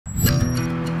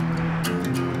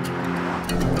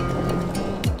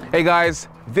Hey guys,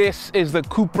 this is the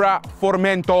Cupra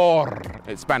Formentor,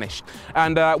 it's Spanish.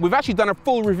 And we've actually done a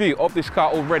full review of this car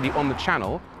already on the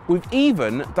channel. We've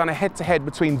even done a head-to-head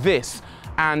between this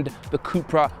and the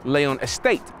Cupra Leon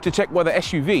Estate to check whether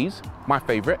SUVs, my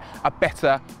favorite, are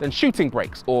better than shooting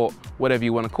brakes or whatever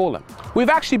you want to call them. We've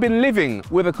actually been living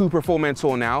with a Cupra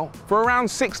Formentor now for around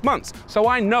 6 months, so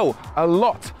I know a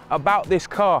lot about this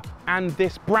car and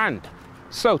this brand.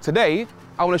 So today,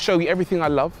 I want to show you everything I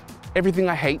love, everything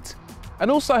I hate, and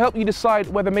also help you decide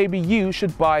whether maybe you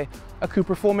should buy a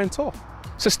Cupra Formentor.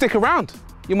 So stick around,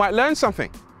 you might learn something.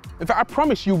 In fact, I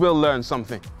promise you will learn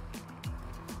something.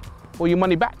 Or your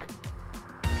money back.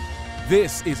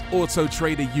 This is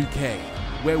AutoTrader UK,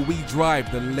 where we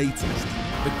drive the latest,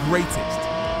 the greatest,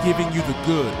 giving you the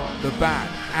good, the bad,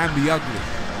 and the ugly.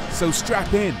 So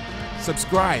strap in,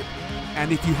 subscribe,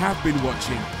 and if you have been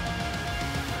watching,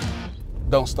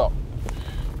 don't stop.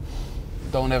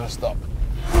 Don't ever stop.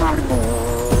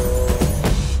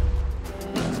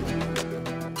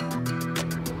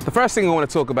 The first thing I want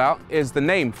to talk about is the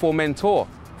name Formentor.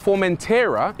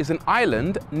 Formentera is an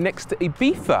island next to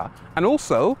Ibiza, and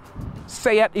also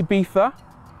Seat Ibiza,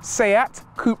 Seat,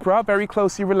 Cupra, very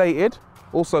closely related.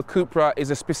 Also, Cupra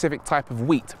is a specific type of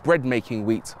wheat, bread-making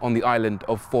wheat on the island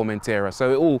of Formentera,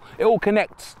 so it all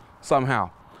connects somehow.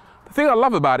 The thing I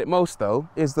love about it most, though,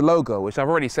 is the logo, which I've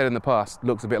already said in the past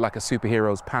looks a bit like a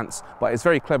superhero's pants, but it's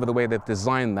very clever the way they've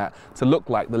designed that to look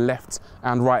like the left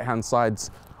and right-hand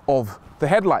sides of the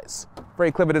headlights. Very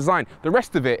clever design. The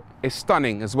rest of it is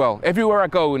stunning as well. Everywhere I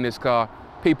go in this car,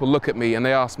 people look at me and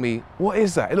they ask me, what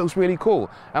is that? It looks really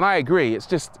cool. And I agree, it's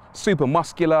just super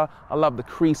muscular. I love the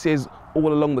creases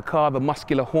all along the car, the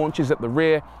muscular haunches at the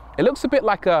rear. It looks a bit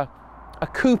like a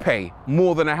coupe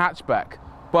more than a hatchback.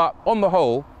 But on the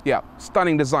whole, yeah,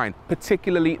 stunning design,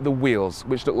 particularly the wheels,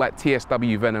 which look like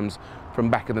TSW Venoms from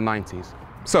back in the 90s.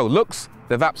 So looks,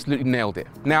 they've absolutely nailed it.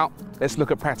 Now, let's look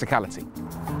at practicality.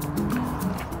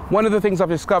 One of the things I've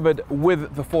discovered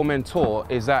with the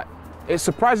Formentor is that it's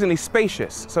surprisingly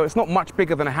spacious. So it's not much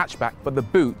bigger than a hatchback, but the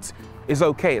boot is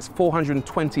okay. It's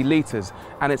 420 litres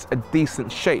and it's a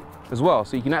decent shape as well.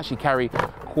 So you can actually carry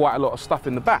quite a lot of stuff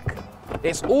in the back.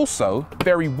 It's also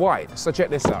very wide. So check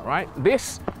this out, right?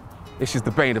 This is the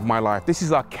bane of my life. This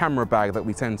is our camera bag that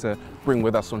we tend to bring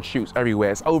with us on shoots everywhere.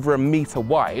 It's over 1 metre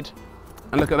wide.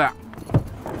 And look at that.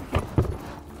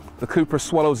 The Cupra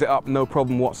swallows it up, no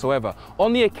problem whatsoever.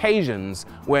 On the occasions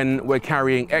when we're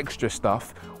carrying extra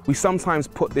stuff, we sometimes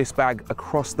put this bag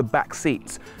across the back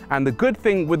seats. And the good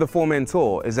thing with the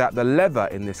Formentor is that the leather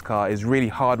in this car is really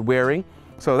hard wearing.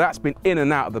 So that's been in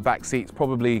and out of the back seats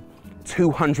probably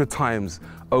 200 times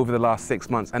over the last 6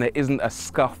 months, and it isn't a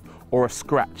scuff or a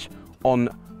scratch on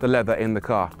the leather in the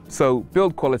car. So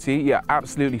build quality, yeah,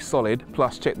 absolutely solid.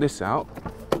 Plus, check this out.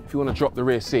 If you want to drop the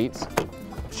rear seats,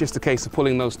 it's just a case of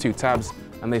pulling those 2 tabs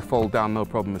and they fold down, no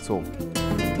problem at all.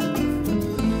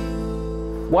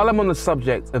 While I'm on the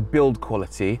subject of build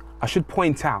quality, I should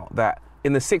point out that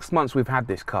in the 6 months we've had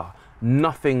this car,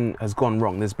 nothing has gone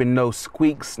wrong. There's been no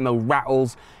squeaks, no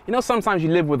rattles. You know, sometimes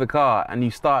you live with a car and you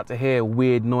start to hear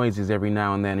weird noises every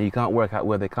now and then and you can't work out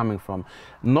where they're coming from.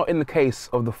 Not in the case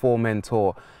of the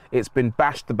Formentor. It's been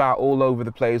bashed about all over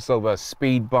the place over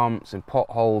speed bumps and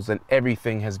potholes, and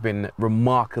everything has been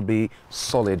remarkably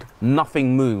solid.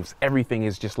 Nothing moves. Everything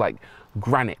is just like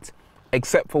granite,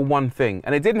 except for one thing.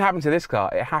 And it didn't happen to this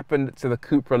car. It happened to the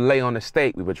Cupra Leon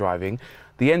Estate we were driving.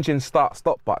 The engine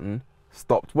start-stop button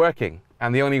stopped working,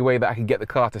 and the only way that I could get the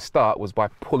car to start was by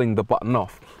pulling the button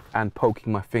off and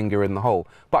poking my finger in the hole.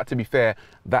 But to be fair,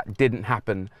 that didn't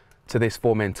happen to this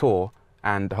Formentor,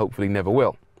 and hopefully never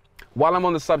will. While I'm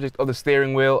on the subject of the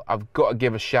steering wheel, I've got to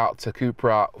give a shout to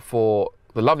Cupra for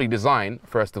the lovely design,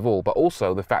 first of all, but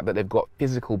also the fact that they've got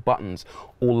physical buttons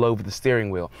all over the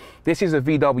steering wheel. This is a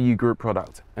VW Group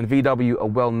product, and VW are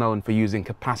well known for using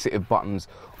capacitive buttons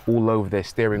all over their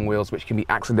steering wheels, which can be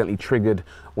accidentally triggered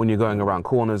when you're going around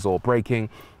corners or braking.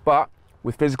 But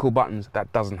with physical buttons,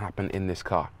 that doesn't happen in this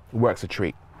car. It works a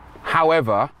treat.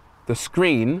 However, the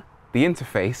screen, the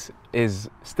interface, is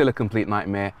still a complete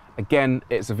nightmare. Again,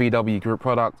 it's a VW Group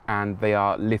product and they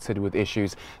are littered with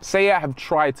issues. Seat have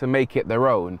tried to make it their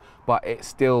own, but it's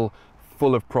still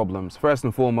full of problems. First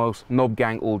and foremost, knob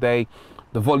gang all day.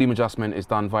 The volume adjustment is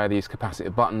done via these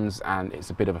capacitive buttons and it's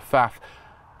a bit of a faff.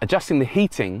 Adjusting the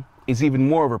heating is even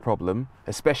more of a problem,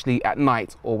 especially at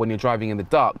night or when you're driving in the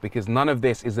dark, because none of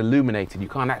this is illuminated. You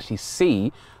can't actually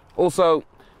see. Also,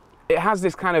 it has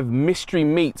this kind of mystery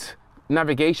meat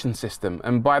navigation system,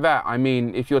 and by that I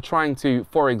mean if you're trying to,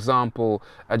 for example,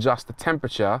 adjust the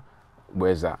temperature.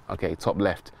 Where's that? Okay, top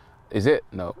left. Is it?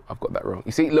 No, I've got that wrong.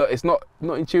 You see, look, it's not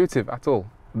intuitive at all.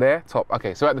 there, top.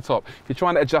 Okay, so at the top, if you're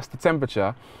trying to adjust the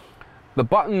temperature, the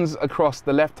buttons across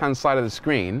the left-hand side of the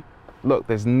screen, look,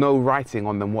 there's no writing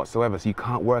on them whatsoever, so you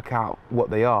can't work out what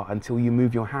they are until you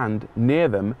move your hand near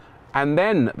them, and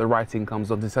then the writing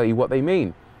comes on to tell you what they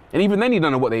mean. And even then you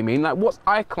don't know what they mean. Like, what's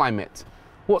iClimate?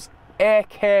 What's Air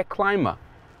Care Climber?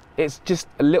 It's just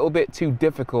a little bit too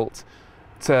difficult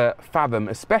to fathom,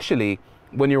 especially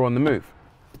when you're on the move.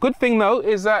 Good thing though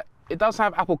is that it does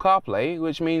have Apple CarPlay,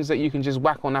 which means that you can just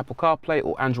whack on Apple CarPlay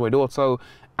or Android Auto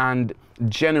and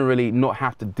generally not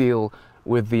have to deal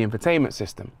with the infotainment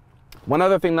system. One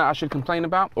other thing that I should complain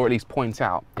about, or at least point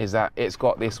out, is that it's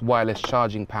got this wireless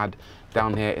charging pad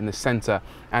down here in the center,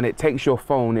 and it takes your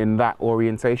phone in that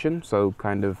orientation, so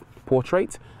kind of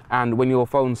portrait. And when your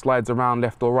phone slides around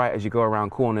left or right as you go around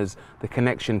corners, the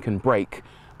connection can break,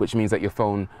 which means that your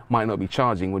phone might not be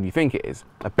charging when you think it is.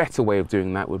 A better way of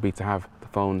doing that would be to have the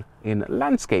phone in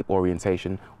landscape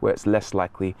orientation, where it's less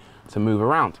likely to move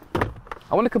around.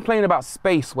 I want to complain about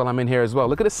space while I'm in here as well.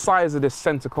 Look at the size of this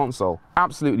center console.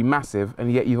 Absolutely massive,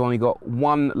 and yet you've only got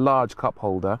one large cup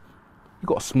holder. You've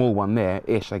got a small one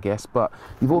there-ish, I guess, but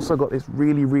you've also got this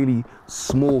really, really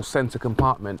small center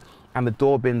compartment, and the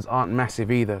door bins aren't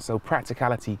massive either, so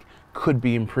practicality could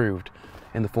be improved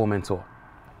in the Formentor.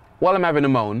 While I'm having a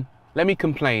moan, let me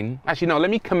complain. Actually, no, let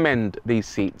me commend these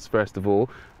seats, first of all.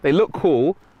 They look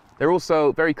cool. They're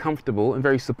also very comfortable and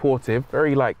very supportive,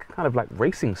 very kind of like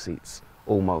racing seats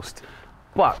almost.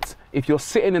 But if you're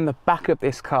sitting in the back of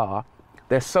this car,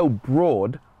 they're so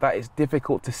broad that it's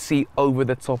difficult to see over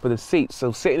the top of the seat.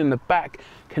 So sitting in the back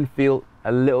can feel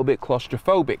a little bit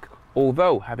claustrophobic.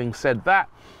 Although, having said that,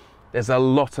 there's a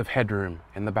lot of headroom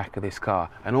in the back of this car.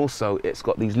 And also it's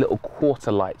got these little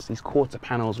quarter lights, these quarter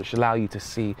panels, which allow you to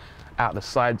see out the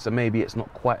side. So maybe it's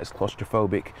not quite as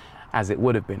claustrophobic as it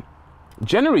would have been.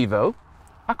 Generally though,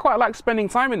 I quite like spending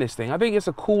time in this thing. I think it's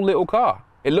a cool little car.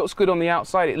 It looks good on the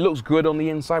outside. It looks good on the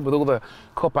inside with all the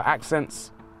copper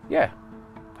accents. Yeah,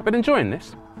 I've been enjoying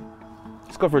this.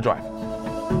 Let's go for a drive.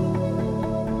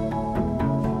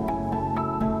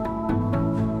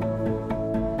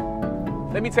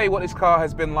 Let me tell you what this car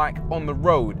has been like on the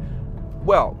road.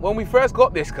 Well, when we first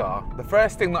got this car, the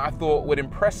first thing that I thought would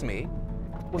impress me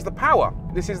was the power.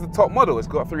 This is the top model. It's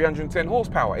got 310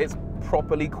 horsepower. It's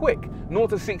properly quick. 0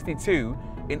 to 62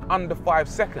 in under 5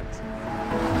 seconds.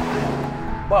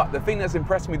 But the thing that's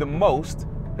impressed me the most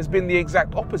has been the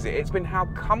exact opposite. It's been how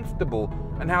comfortable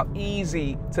and how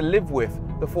easy to live with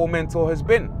the Formentor has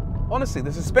been. Honestly,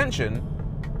 the suspension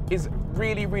is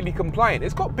really, really compliant.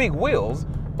 It's got big wheels,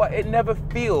 but it never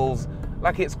feels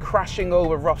like it's crashing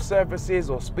over rough surfaces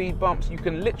or speed bumps. You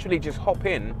can literally just hop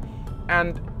in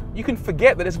and you can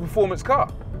forget that it's a performance car.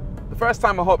 The first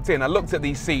time I hopped in, I looked at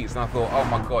these seats and I thought, oh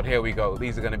my God, here we go.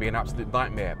 These are gonna be an absolute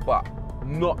nightmare, but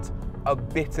not a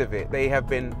bit of it. They have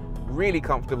been really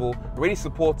comfortable, really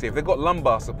supportive. They've got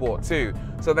lumbar support too.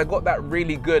 So they've got that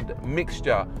really good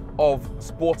mixture of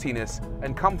sportiness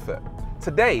and comfort.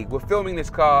 Today, we're filming this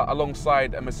car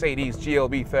alongside a Mercedes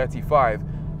GLB 35.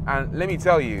 And let me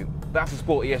tell you, that's a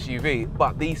sporty SUV,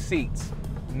 but these seats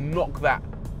knock that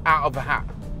out of the hat,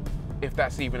 if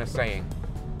that's even a saying.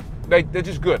 They're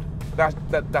just good. That's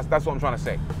what I'm trying to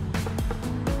say.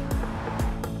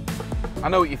 I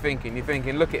know what you're thinking. You're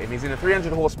thinking, look at him, he's in a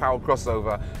 300 horsepower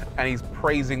crossover and he's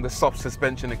praising the soft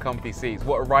suspension and comfy seats.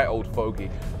 What a right old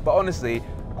fogey. But honestly,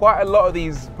 quite a lot of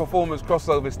these performance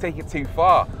crossovers take it too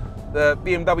far. The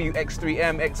BMW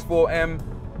X3M, X4M,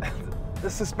 the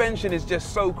suspension is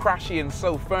just so crashy and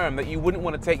so firm that you wouldn't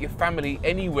want to take your family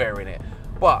anywhere in it.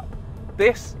 But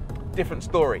this, different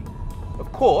story.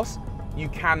 Of course, you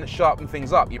can sharpen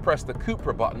things up. You press the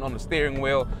Cupra button on the steering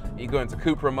wheel, you go into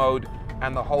Cupra mode,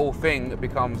 and the whole thing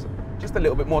becomes just a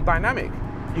little bit more dynamic.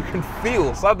 You can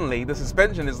feel suddenly the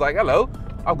suspension is like, hello,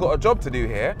 I've got a job to do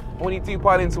here. When you do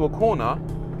pile into a corner,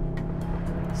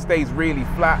 it stays really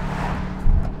flat.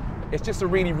 It's just a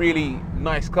really, really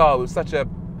nice car with such a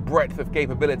breadth of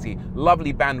capability,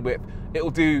 lovely bandwidth. It'll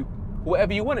do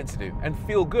whatever you want it to do and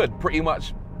feel good pretty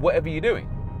much whatever you're doing.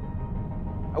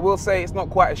 I will say it's not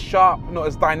quite as sharp, not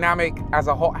as dynamic as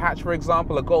a hot hatch, for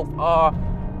example, a Golf R,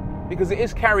 because it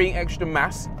is carrying extra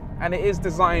mass and it is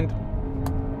designed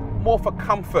more for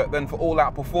comfort than for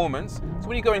all-out performance. So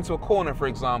when you go into a corner, for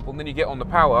example, and then you get on the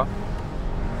power,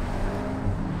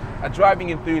 a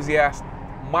driving enthusiast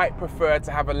might prefer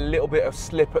to have a little bit of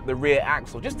slip at the rear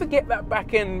axle just to get that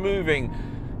back end moving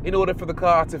in order for the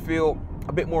car to feel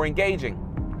a bit more engaging.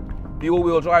 The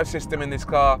all-wheel drive system in this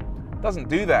car doesn't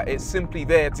do that. It's simply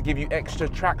there to give you extra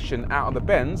traction out of the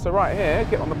bend. So right here,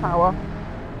 get on the power,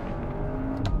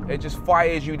 it just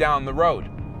fires you down the road.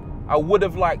 I would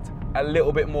have liked a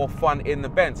little bit more fun in the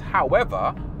Benz.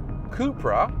 However,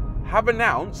 Cupra have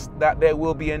announced that there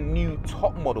will be a new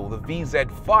top model, the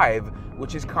VZ5,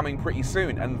 which is coming pretty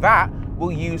soon, and that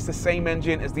will use the same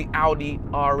engine as the Audi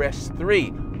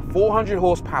RS3, 400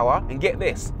 horsepower, and get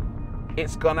this,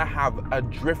 it's gonna have a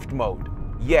drift mode.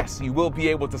 Yes, you will be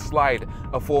able to slide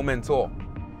a Formentor.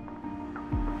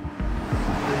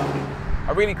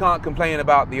 I really can't complain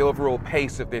about the overall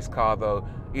pace of this car though,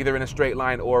 either in a straight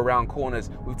line or around corners.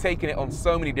 We've taken it on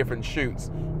so many different shoots,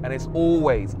 and it's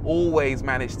always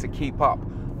managed to keep up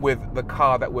with the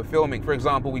car that we're filming. For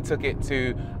example, we took it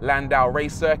to Landau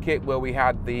Race Circuit where we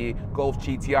had the Golf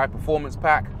GTI Performance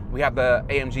Pack, we had the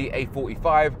AMG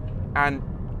A45, and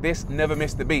this never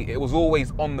missed a beat. It was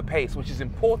always on the pace, which is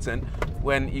important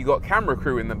when you got camera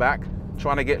crew in the back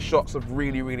trying to get shots of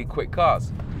really quick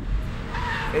cars.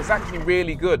 It's actually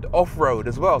really good off-road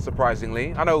as well,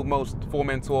 surprisingly. I know most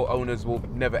Formentor owners will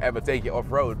never ever take it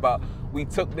off-road, but we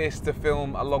took this to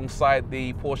film alongside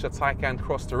the Porsche Taycan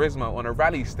Cross Turismo on a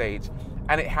rally stage,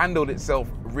 and it handled itself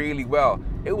really well.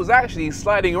 It was actually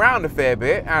sliding around a fair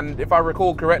bit, and if I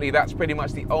recall correctly, that's pretty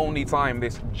much the only time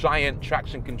this giant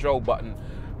traction control button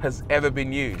has ever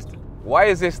been used. Why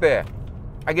is this there?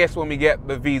 I guess when we get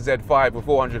the VZ5 with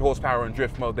 400 horsepower and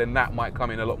drift mode, then that might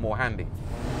come in a lot more handy.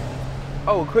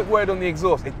 Oh, a quick word on the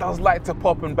exhaust. It does like to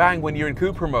pop and bang when you're in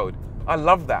Cupra mode. I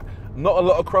love that. Not a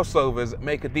lot of crossovers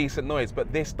make a decent noise,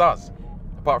 but this does.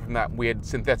 Apart from that weird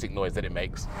synthetic noise that it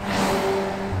makes.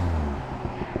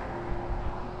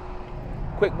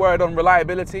 Quick word on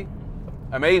reliability.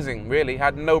 Amazing, really.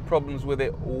 Had no problems with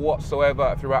it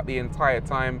whatsoever throughout the entire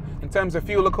time. In terms of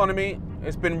fuel economy,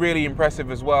 it's been really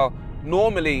impressive as well.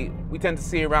 Normally, we tend to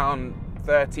see around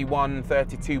 31,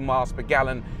 32 miles per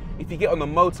gallon. If you get on the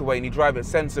motorway and you drive it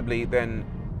sensibly, then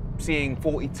seeing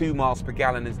 42 miles per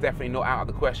gallon is definitely not out of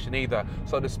the question either.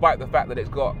 So despite the fact that it's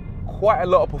got quite a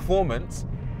lot of performance,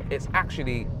 it's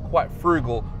actually quite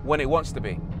frugal when it wants to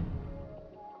be.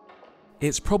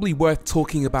 It's probably worth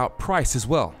talking about price as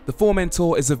well. The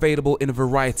Formentor is available in a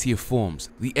variety of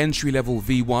forms. The entry-level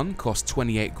V1 costs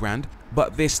 28 grand,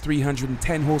 but this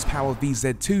 310 horsepower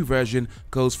VZ2 version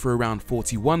goes for around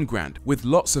 41 grand, with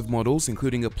lots of models,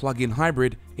 including a plug-in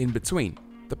hybrid, in between.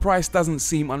 The price doesn't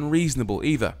seem unreasonable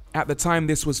either. At the time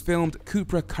this was filmed,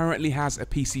 Cupra currently has a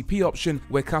PCP option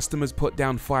where customers put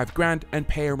down 5 grand and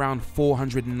pay around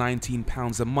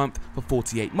 £419 a month for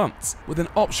 48 months, with an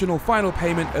optional final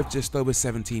payment of just over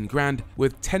 17 grand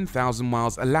with 10,000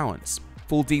 miles allowance.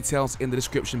 Full details in the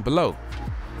description below.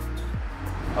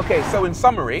 Okay, so in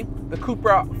summary, the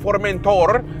Cupra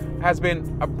Formentor has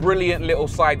been a brilliant little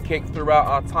sidekick throughout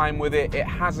our time with it. It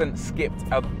hasn't skipped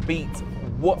a beat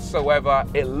whatsoever.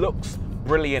 It looks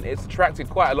brilliant. It's attracted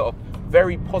quite a lot of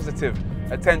very positive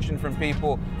attention from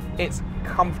people. It's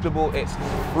comfortable, it's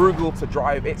frugal to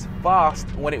drive, it's fast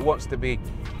when it wants to be. Do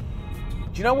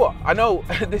you know what? I know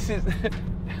this is,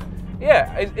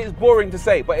 yeah, it's boring to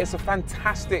say, but it's a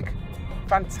fantastic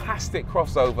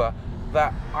crossover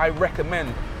that I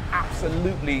recommend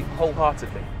absolutely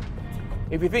wholeheartedly.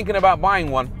 If you're thinking about buying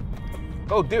one,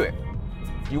 go do it.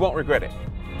 You won't regret it.